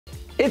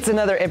It's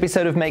another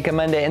episode of Maker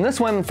Monday, and this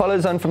one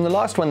follows on from the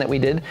last one that we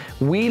did.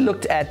 We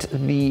looked at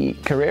the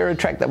Carrera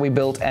track that we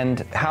built and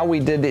how we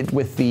did it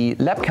with the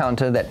lap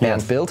counter that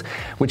Bernd built,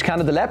 which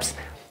counted the laps.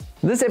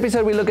 This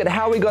episode we look at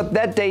how we got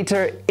that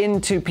data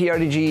into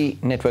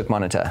PRTG Network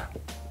Monitor.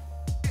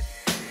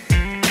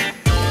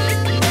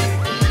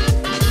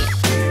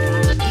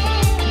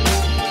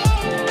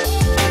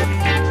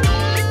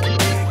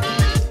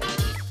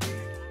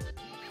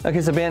 Okay,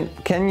 so Ben,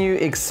 can you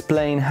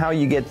explain how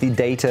you get the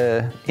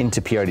data into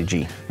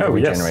PRTG that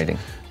we're generating?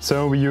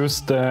 So we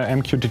used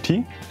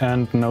MQTT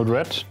and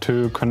Node-RED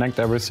to connect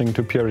everything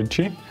to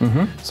PRTG.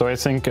 So I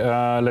think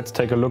let's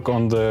take a look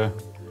on the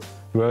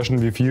version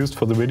we've used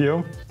for the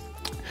video.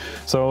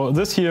 So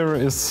this here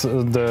is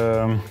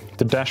the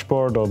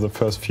dashboard or the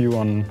first view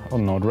on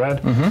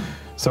Node-RED.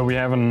 So we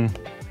have an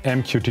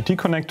MQTT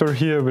connector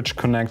here which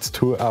connects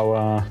to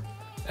our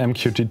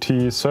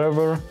MQTT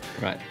server.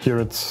 Right. Here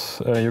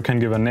it's you can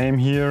give a name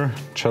here,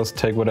 just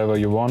take whatever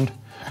you want.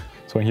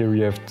 So here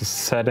we have the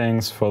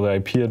settings for the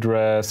IP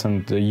address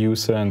and the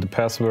user and the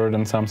password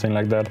and something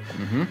like that.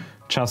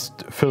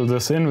 Just fill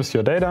this in with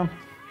your data,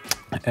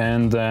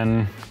 and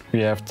then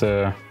we have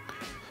the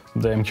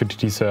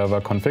MQTT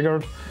server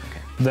configured.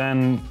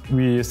 Then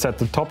we set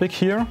the topic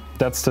here.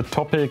 That's the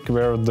topic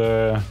where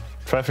the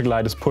traffic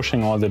light is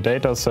pushing all the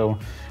data, so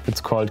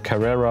it's called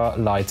Carrera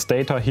Lights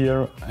data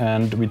here,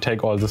 and we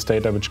take all this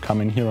data which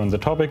come in here on the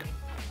topic.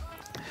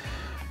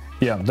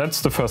 Yeah,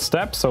 that's the first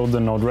step. So the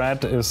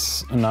Node-RED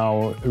is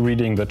now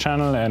reading the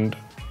channel and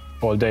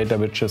all data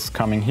which is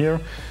coming here,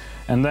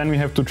 and then we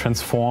have to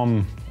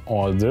transform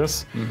all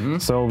this.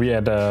 So we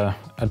add a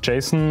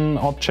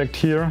JSON object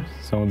here.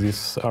 So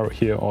these are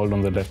here all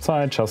on the left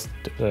side. Just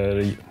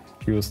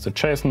use the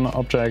JSON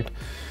object,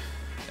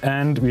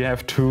 and we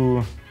have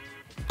to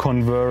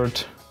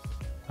convert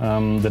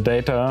the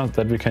data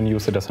that we can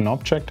use it as an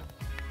object.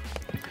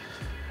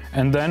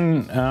 And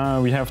then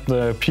we have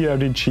the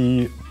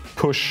PRTG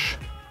push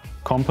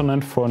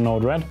component for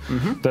Node-RED.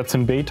 That's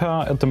in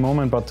beta at the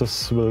moment, but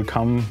this will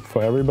come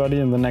for everybody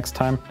in the next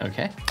time.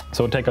 Okay.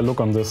 So take a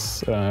look on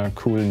this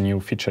cool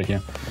new feature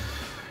here.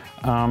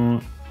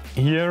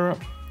 Here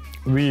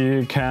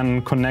we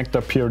can connect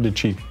a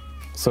PRTG.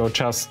 So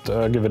just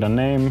give it a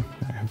name.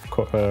 I've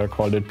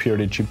called it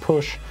PRTG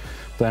push.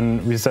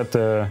 Then we set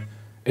the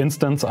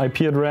instance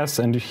IP address,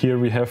 and here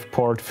we have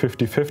port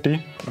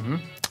 5050.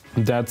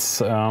 That's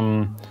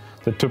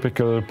the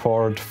typical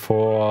port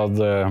for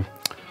the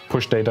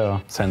push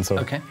data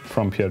sensor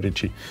from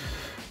PRTG.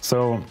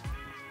 So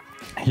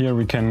here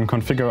we can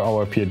configure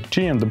our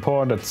PRTG and the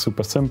port. That's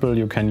super simple.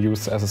 You can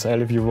use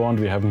SSL if you want.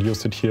 We haven't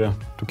used it here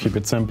to keep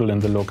it simple in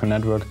the local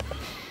network.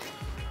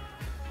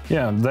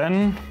 Yeah,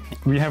 then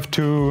we have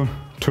to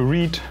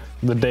read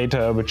the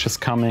data which is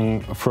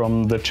coming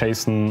from the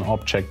JSON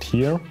object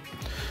here.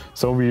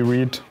 So we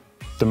read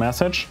the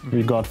message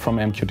we got from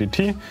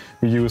MQTT,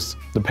 we use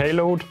the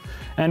payload,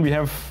 and we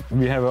have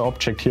an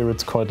object here,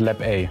 it's called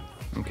lab A.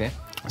 Okay.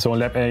 So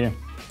lab A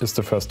is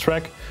the first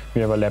track,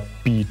 we have a lab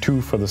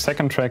B2 for the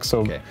second track,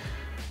 so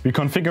we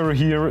configure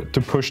here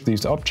to push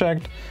these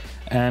objects,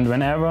 and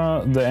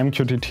whenever the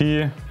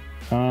MQTT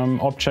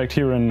object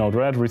here in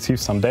Node-RED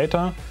receives some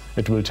data,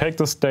 it will take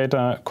this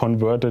data,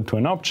 convert it to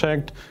an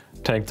object,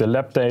 take the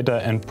lab data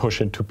and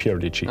push it to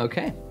PRTG.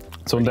 Okay.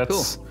 So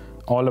that's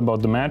all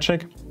about the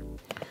magic.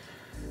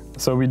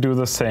 So we do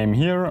the same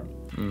here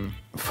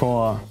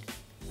for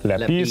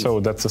lab B, so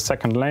that's the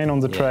second lane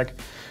on the track.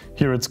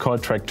 Here it's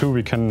called track 2,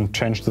 we can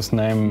change this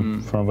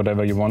name for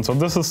whatever you want. So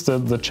this is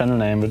the channel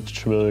name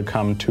which will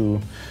come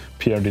to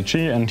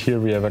PRTG, and here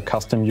we have a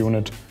custom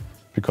unit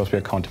because we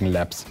are counting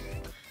labs.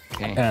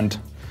 And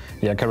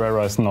yeah,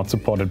 Carrera is not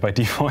supported by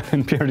default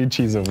in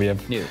PRTG, so we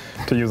have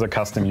to use a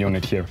custom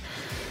unit here.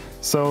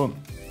 So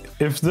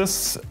if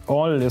this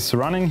all is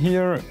running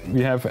here,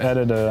 we have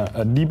added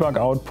a debug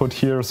output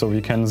here, so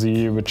we can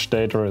see which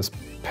data is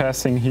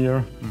passing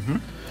here.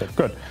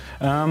 Good.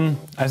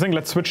 I think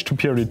let's switch to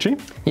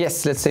PRTG.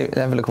 Yes, let's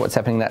have a look at what's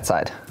happening that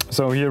side.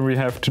 So here we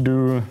have to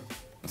do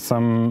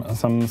some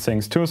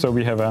things too. So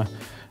we have a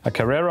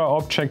Carrera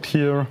object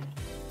here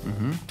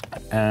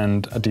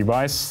and a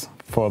device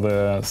for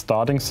the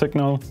starting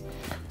signal.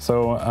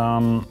 So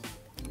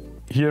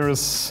here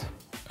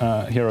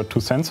are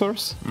two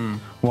sensors,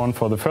 one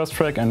for the first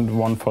track and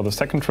one for the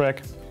second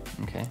track.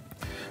 Okay.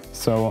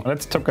 So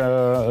let's take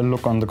a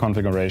look on the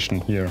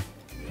configuration here.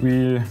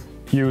 We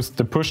used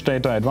the push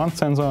data advanced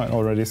sensor, I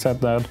already said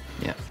that.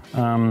 Yeah.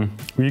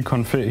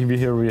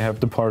 Here we have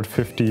the port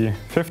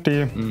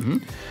 5050,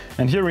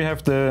 and here we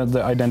have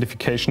the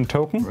identification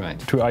token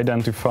to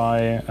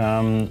identify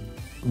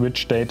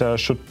which data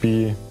should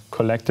be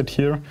collected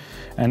here.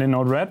 And in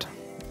Node-RED,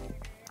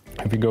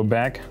 if we go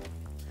back,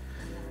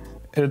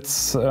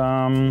 it's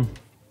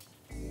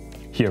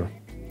here,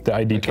 the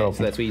ID token.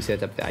 So that's where you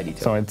set up the ID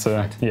token. So it's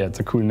it's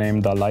a cool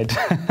name, the light.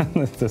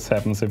 This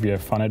happens if you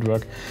have fun at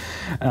work.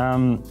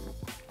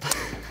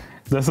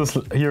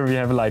 Here we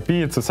have light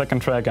B, it's the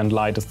second track, and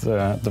light is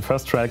the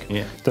first track.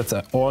 That's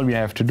all we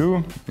have to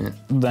do.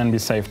 Then we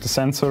save the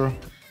sensor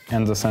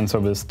and the sensor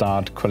will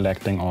start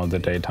collecting all the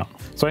data.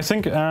 So I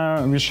think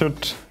we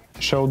should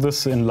show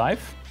this in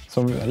live.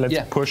 So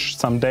let's push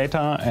some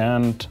data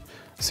and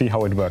see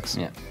how it works.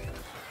 Yeah.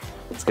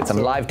 Let's get some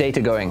live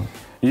data going.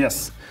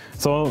 Yes.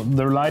 So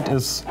the light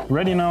is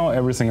ready now,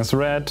 everything is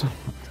red.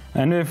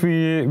 And if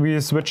we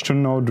switch to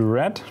node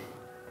red,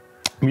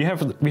 we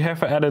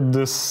have added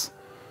this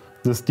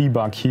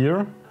debug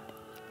here.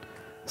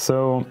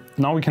 So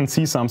now we can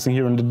see something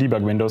here in the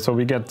debug window. So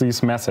we get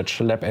this message,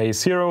 lab A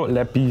 0,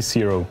 lab B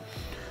 0.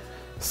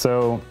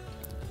 So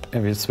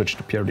if we switch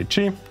to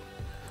PRTG,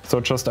 so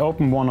just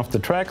open one of the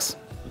tracks.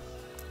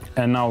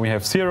 And now we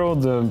have 0.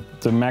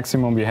 The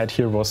maximum we had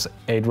here was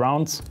 8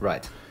 rounds.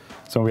 Right.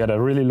 So we had a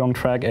really long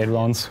track, 8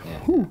 rounds.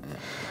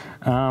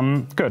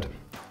 Yeah. Good.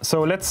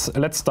 So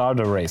let's start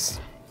a race.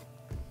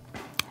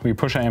 We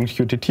push an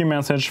MQTT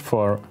message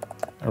for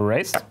a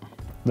race.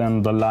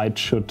 Then the light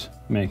should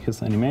make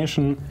his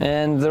animation.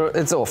 And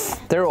it's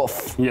off. They're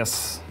off.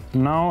 Yes.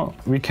 Now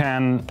we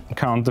can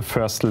count the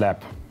first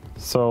lap.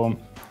 So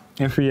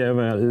if we have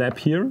a lap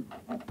here.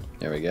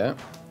 There we go.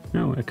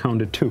 No, I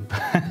counted 2.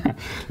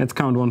 Let's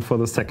count one for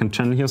the second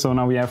channel here. So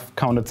now we have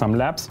counted some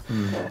laps.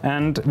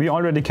 And we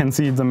already can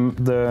see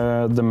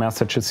the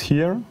messages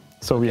here.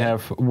 So we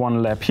have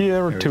 1 lap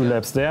here, 2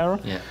 laps there.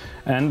 Yeah.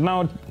 And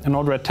now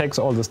Node-RED takes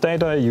all this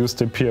data, use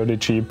the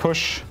PRTG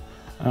push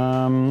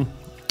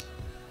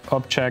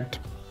object.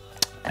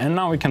 And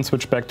now we can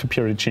switch back to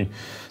PRTG.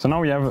 So now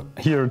we have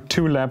here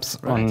 2 laps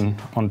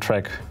on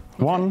track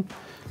 1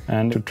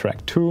 and to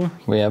track 2.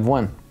 We have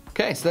 1.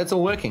 Okay, so that's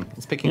all working.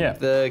 It's picking up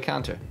the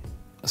counter.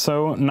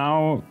 So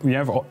now we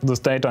have this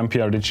data in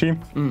PRTG.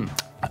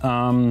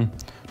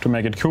 To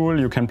make it cool,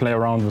 you can play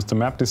around with the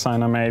map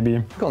designer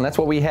maybe. Cool, and that's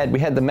what we had. We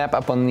had the map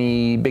up on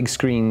the big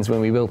screens when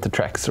we built the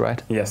tracks,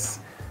 right? Yes.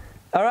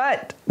 All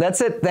right,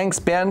 that's it. Thanks,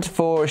 Bernd,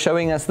 for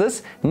showing us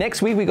this.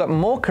 Next week, we got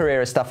more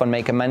Carrera stuff on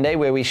Maker Monday,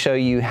 where we show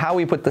you how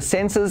we put the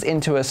sensors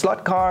into a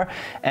slot car.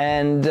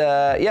 And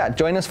yeah,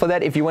 join us for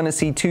that if you want to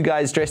see 2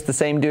 guys dressed the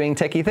same doing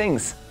techie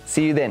things.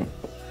 See you then.